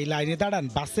পরে লাইনে দাঁড়ান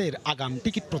বাসের আগাম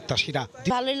টিকিট প্রত্যাশীরা।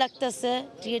 ভালোই লাগতেছে,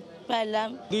 টিকিট পাইলাম।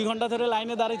 2 ঘন্টা ধরে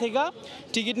লাইনে দাঁড়িয়ে থেকে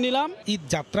টিকিট নিলাম। ঈদ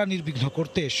যাত্রা নির্বিঘ্ন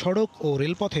করতে সড়ক ও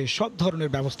রেলপথে সব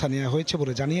ধরনের ব্যবস্থা নেওয়া হয়েছে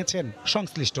বলে জানিয়েছেন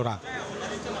সংশ্লিষ্টরা।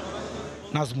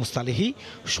 নাজমুস সালেহী,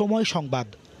 সময় সংবাদ,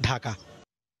 ঢাকা।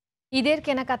 ঈদের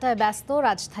কেনাকাটায় ব্যস্ত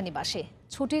রাজধানীবাসী।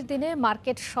 ছুটির দিনে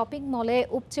মার্কেট শপিং মলে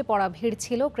উপচে পড়া ভিড়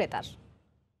ছিল ক্রেতার।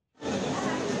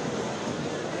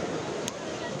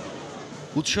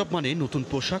 উৎসব মানে নতুন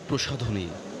পোশাক প্রসাধনী,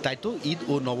 তাই তো ঈদ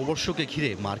ও নববর্ষকে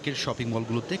ঘিরে মার্কেট শপিং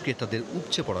মলগুলোতে ক্রেতাদের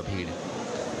উপচে পড়া ভিড়।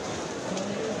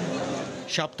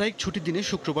 সাপ্তাহিক ছুটির দিনে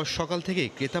শুক্রবার সকাল থেকে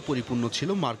ক্রেতা পরিপূর্ণ ছিল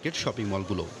মার্কেট শপিং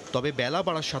মলগুলো। তবে বেলা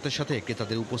বাড়ার সাথে সাথে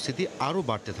ক্রেতাদের উপস্থিতি আরও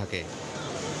বাড়তে থাকে।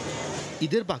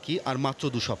 ঈদের বাকি আর মাত্র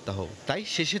 2 সপ্তাহ, তাই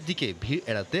শেষের দিকে ভিড়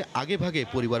এড়াতে আগেভাগে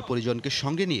পরিবার পরিজনকে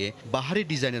সঙ্গে নিয়ে বাহারি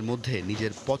ডিজাইনের মধ্যে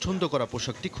নিজের পছন্দ করা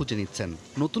পোশাকটি খুঁজে নিচ্ছেন।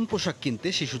 নতুন পোশাক কিনতে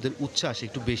শিশুদের উচ্ছ্বাস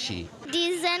একটু বেশি।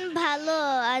 ডিজাইন ভালো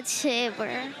আছে,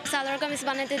 সালোয়ার কামিজ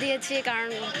বানাতে দিয়েছি কারণ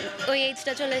ওই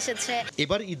এজটা চলে এসেছে।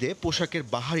 এবার ঈদে পোশাকের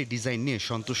বাহারি ডিজাইন নিয়ে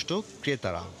সন্তুষ্ট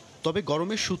ক্রেতারা। তবে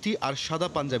গরমে সুতি আর সাদা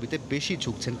পাঞ্জাবিতে বেশি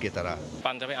ঝুঁকছেন ক্রেতারা।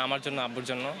 পাঞ্জাবি আমার জন্য, আব্বুর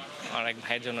জন্য আর এক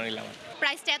ভাইয়ের জন্য নিলাম।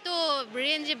 প্রাইসটা এত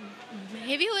রেঞ্জে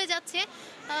হেভি হয়ে যাচ্ছে,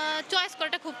 চয়েস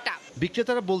করাটা খুব টাফ।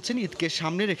 বিক্রেতারা বলছেন ঈদকে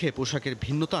সামনে রেখে পোশাকের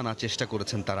ভিন্নতা আনার চেষ্টা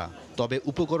করেছেন তারা। তবে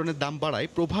উপকরণের দাম বাড়ায়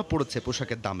প্রভাব পড়েছে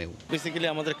পোশাকের দামেও। বেসিক্যালি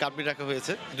আমাদের কাপড় রাখা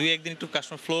হয়েছে, 2-1 দিন একটু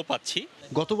কাস্টমার ফ্লো পাচ্ছি।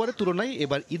 গতবারের তুলনায়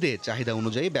এবার ঈদে চাহিদা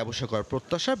অনুযায়ী ব্যবসা করার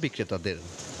প্রত্যাশা বিক্রেতাদের।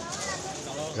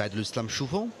 রাইদুল ইসলাম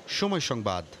শুভ, সময়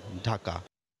সংবাদ, ঢাকা।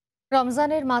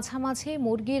 রমজানের মাঝামাঝি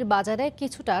মুরগির বাজারে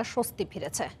কিছুটা স্বস্তি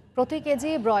ফিরেছে। প্রতি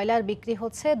কেজি ব্রয়লার বিক্রি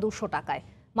হচ্ছে 200 টাকায়।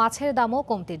 মাছের দামও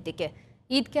কমতির দিকে।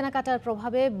 ঈদ কেনাকাটার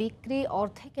প্রভাবে বিক্রি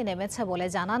অর্ধেকে নেমেছে বলে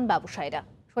জানান ব্যবসায়ীরা।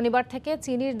 শনিবার থেকে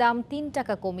চিনির দাম 3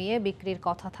 টাকা কমিয়ে বিক্রির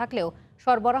কথা থাকলেও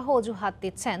সরবরাহ অজুহাত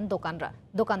দিচ্ছেন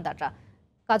দোকানদাররা।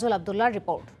 কাজল আব্দুল্লাহর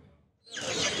রিপোর্ট।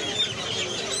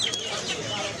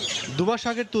 2 মাস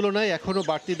আগের তুলনায় এখনো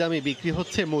বাড়তি দামে বিক্রি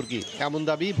হচ্ছে মুরগি, এমন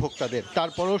দাবি ভোক্তাদের।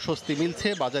 তারপরও স্বস্তি মিলছে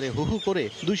বাজারে হুহু করে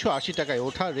 280 টাকায়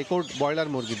ওঠা রেকর্ড ব্রয়লার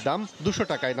মুরগির দাম 200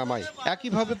 টাকায় নামায়।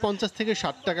 একইভাবে 50 থেকে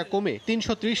 60 টাকা কমে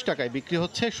 330 টাকায় বিক্রি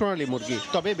হচ্ছে সোনালী মুরগি।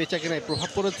 তবে বেচাকেনায় প্রভাব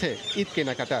পড়েছে ঈদ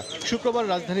কেনাকাটা। শুক্রবার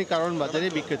রাজধানীর কারণ বাজারে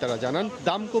বিক্রেতারা জানান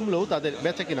দাম কমলেও তাদের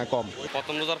বেচাকেনা কম।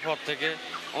 প্রথম রোজার পর থেকে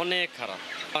অনেক খারাপ,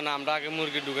 কারণ আমরা আগে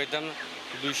মুরগি ঢুকাইতাম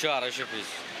 200-250 পিস,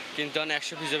 কিন্তু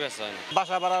 100 পিসে বেচা হয় না।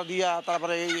 বাসা ভাড়া দিয়া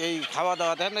তারপরে এই খাওয়া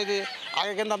দাওয়া দেখেন, এই যে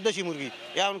আগে কিনতাম দেশি মুরগি,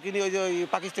 এখন কিনি ওই যে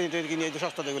পাকিস্তানি কিনি, এই যে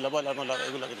সস্তা এগুলো ব্রয়লার ময়লার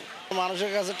এগুলো কিনি।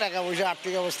 মানুষের কাছে টাকা পয়সা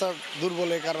আর্থিক অবস্থা দুর্বল,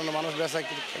 এই কারণে মানুষ বেচা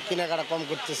কেনাকাটা কম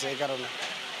করতেছে। এই কারণে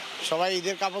সবাই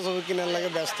ঈদের কাপড় চোপড় কেনার লাগে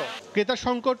ব্যস্ত। ক্রেতা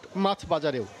সংকট মাছ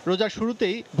বাজারেও। রোজার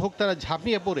শুরুতেই ভোক্তারা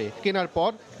ঝাঁপিয়ে পড়ে কেনার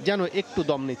পর যেন একটু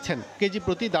দম নিচ্ছেন। কেজি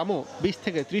প্রতি দামও 20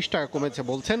 থেকে 30 টাকা কমেছে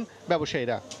বলছেন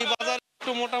ব্যবসায়ীরা। বাজারে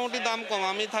একটু মোটামুটি দাম কম।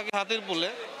 আমি থাকি হাতির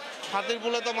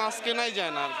পুলে তো মাছ কেনাই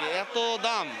যায় না আর কি, এত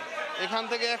দাম। এখান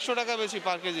থেকে 100 টাকা বেশি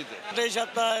পার কেজিতে। এই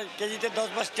সপ্তাহে কেজিতে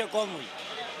 10-12 টাকা কম হয়,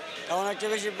 তেমন একটা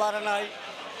বেশি বাড়ে নাই।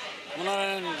 মনে হয়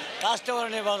কাস্টমার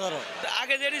নেই বাজারও,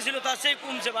 আগে যেটি ছিল তার সেই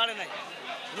কমছে, বাড়ে নাই।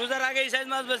 রোজার আগে এই সাইজ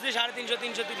মাছ বেশি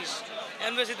 350-330,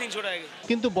 এখন বেশি 300 টাকা।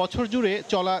 কিন্তু বছর জুড়ে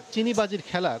চলা চিনিবাজির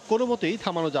খেলা কোনো মতেই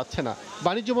থামানো যাচ্ছে না।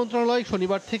 বাণিজ্য মন্ত্রণালয়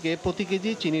শনিবার থেকে প্রতি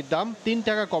কেজি চিনির দাম 3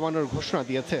 টাকা কমানোর ঘোষণা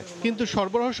দিয়েছে, কিন্তু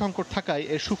সরবরাহ সংকট থাকায়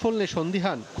এর সুফল নিয়ে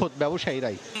সন্দিহান খোদ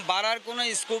ব্যবসায়ীরাই। বাড়ার কোনো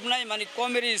স্কোপ নাই, মানে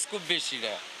কমেরই স্কোপ বেশি।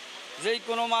 যেই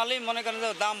কোনো মালই মনে করেন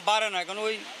দাম বাড়ে না, কারণ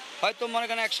ওই হয়তো মনে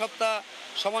করেন এক সপ্তাহ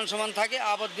সমান থাকে,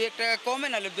 আবার 2-1 টাকা কমে,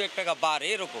 নাহলে 2-1 টাকা বাড়ে,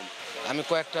 এরকম। আমি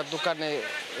কয়েকটা দোকানে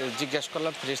জিজ্ঞেস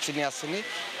করলাম ফ্রেশ চিনি আসেনি,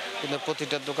 কিন্তু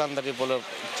প্রতিটা দোকানদারই বলে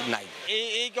নাই।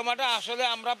 এই কমাটা আসলে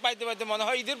আমরা পাইতে মনে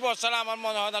হয় ঈদের পর ছাড়া আমার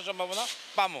মনে হয় না সম্ভাবনা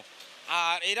পাবো।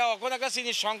 আর এরা এখন একটা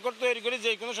চিনির সংকট তৈরি করে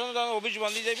যে কোনো সময় অফিস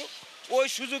বন্ধ যাইব, ওই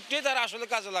সুযোগটাই তারা আসলে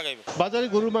কাজে লাগাইবে। বাজারে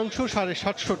গরুর মাংস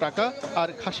 750 টাকা আর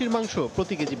খাসির মাংস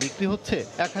প্রতি কেজি বিক্রি হচ্ছে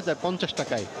 1050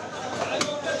 টাকায়।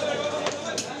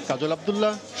 কাজল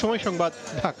আব্দুল্লাহ, সময় সংবাদ,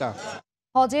 ঢাকা।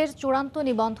 হজের চূড়ান্ত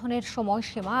নিবন্ধনের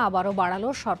সময়সীমা আবারও বাড়ালো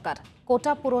সরকার।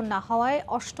 কোটা পূরণ না হওয়ায়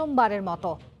অষ্টমবারের মতো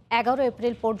 11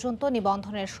 এপ্রিল পর্যন্ত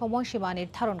নিবন্ধনের সময়সীমা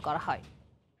নির্ধারণ করা হয়।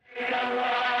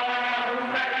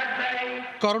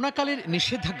 করোনাকালের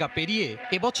নিষেধাজ্ঞা পেরিয়ে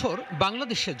এবছর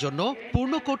বাংলাদেশের জন্য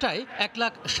পূর্ণ কোটায়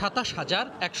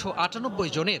 1,27,198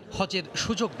 জনের হজের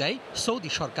সুযোগ দেয়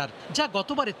সৌদি সরকার, যা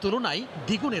গতবারের তুলনায়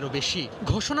দ্বিগুণেরও বেশি।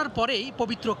 ঘোষণার পরেই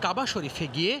পবিত্র কাবা শরীফে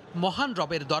গিয়ে মহান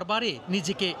রবের দরবারে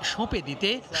নিজেকে সঁপে দিতে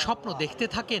স্বপ্ন দেখতে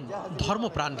থাকেন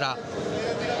ধর্মপ্রাণরা।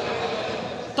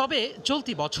 তবে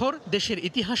চলতি বছর দেশের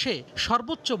ইতিহাসে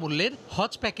সর্বোচ্চ মূল্যের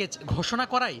হজ প্যাকেজ ঘোষণা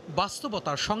করায়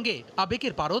বাস্তবতার সঙ্গে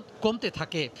আবেগের পারদ কমতে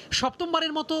থাকে।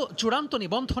 সপ্তমবারের মতো চূড়ান্ত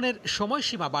নিবন্ধনের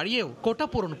সময়সীমা বাড়িয়েও কোটা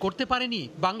পূরণ করতে পারেনি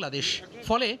বাংলাদেশ।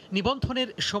 ফলে নিবন্ধনের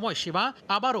সময়সীমা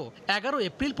আবারও 11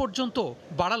 এপ্রিল পর্যন্ত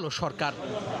বাড়ালো সরকার।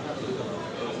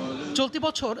 চলতি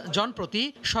বছর জনপ্রতি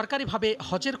সরকারিভাবে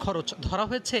হজের খরচ ধরা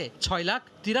হয়েছে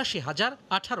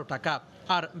 6,83,018 টাকা,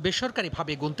 আর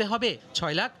বেসরকারিভাবে গুনতে হবে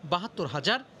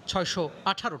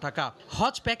 6,72,618 টাকা।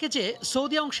 হজ প্যাকেজে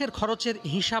সৌদি অংশের খরচের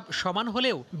হিসাব সমান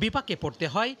হলেও বিপাকে পড়তে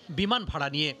হয় বিমান ভাড়া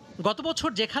নিয়ে। গত বছর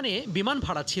যেখানে বিমান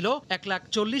ভাড়া ছিল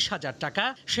 1,40,000 টাকা,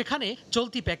 সেখানে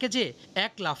চলতি প্যাকেজে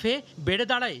 1 লাফে বেড়ে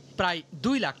দাঁড়ায় প্রায়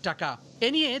 2 লাখ টাকা। এ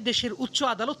নিয়ে দেশের উচ্চ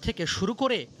আদালত থেকে শুরু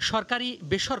করে সরকারি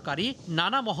বেসরকারি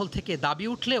নানা মহল থেকে দাবি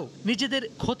উঠলেও নিজেদের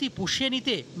ক্ষতি পুষিয়ে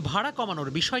নিতে ভাড়া কমানোর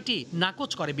বিষয়টি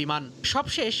নাকচ করে বিমান।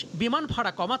 সবশেষ বিমান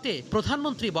ভাড়া কমাতে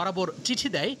প্রধানমন্ত্রী বরাবর চিঠি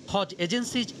দেয় হজ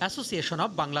এজেন্সিজ অ্যাসোসিয়েশন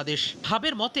অব বাংলাদেশ।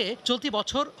 হাবের মতে চলতি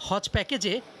বছর হজ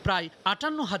প্যাকেজে প্রায়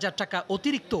 58,000 টাকা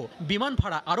অতিরিক্ত বিমান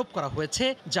ভাড়া আরোপ করা হয়েছে,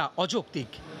 যা অযৌক্তিক।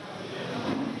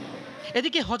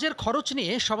 এদিকে হজের খরচ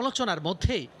নিয়ে সমালোচনার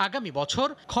মধ্যেই আগামী বছর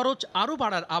খরচ আরও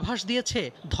বাড়ার আভাস দিয়েছে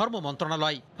ধর্ম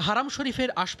মন্ত্রণালয়। হারাম শরীফের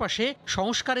আশপাশে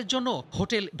সংস্কারের জন্য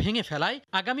হোটেল ভেঙে ফেলায়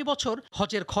আগামী বছর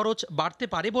হজের খরচ বাড়তে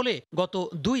পারে বলে গত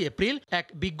 2 এপ্রিল এক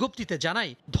বিজ্ঞপ্তিতে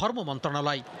জানায় ধর্ম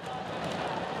মন্ত্রণালয়।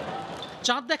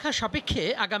 চাঁদ দেখা সাপেক্ষে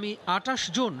আগামী 28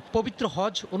 জুন পবিত্র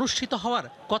হজ অনুষ্ঠিত হওয়ার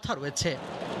কথা রয়েছে।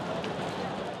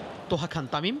 তোহা খান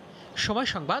তামিম, সময়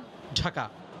সংবাদ, ঢাকা।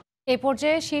 এই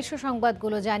পর্যায়ে শীর্ষ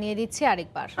সংবাদগুলো জানিয়ে দিচ্ছি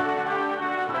আরেকবার।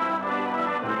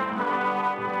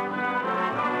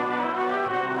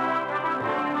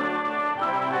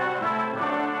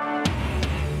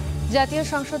 জাতীয়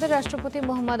সংসদে রাষ্ট্রপতি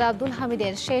মোহাম্মদ আব্দুল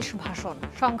হামিদের শেষ ভাষণ।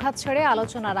 সংঘাত ছেড়ে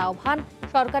আলোচনার আহ্বান,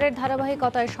 সরকারের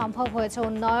ধারাবাহিকতায় সম্ভব হয়েছে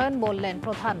উন্নয়ন, বললেন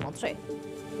প্রধানমন্ত্রী।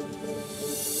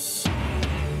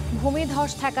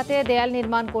 ভূমিধস ঠেকাতে দেয়াল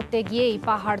নির্মাণ করতে গিয়েই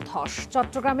পাহাড় ধস।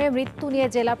 চট্টগ্রামে মৃত্যু নিয়ে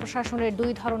জেলা প্রশাসনের 2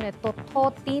 ধরনের তথ্য,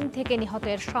 3 থেকে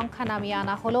নিহতের সংখ্যা নামিয়ে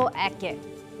আনা হলো 1-এ।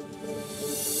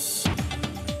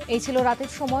 এই ছিল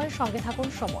রাতের সময়, সঙ্গে থাকুন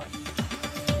সময়।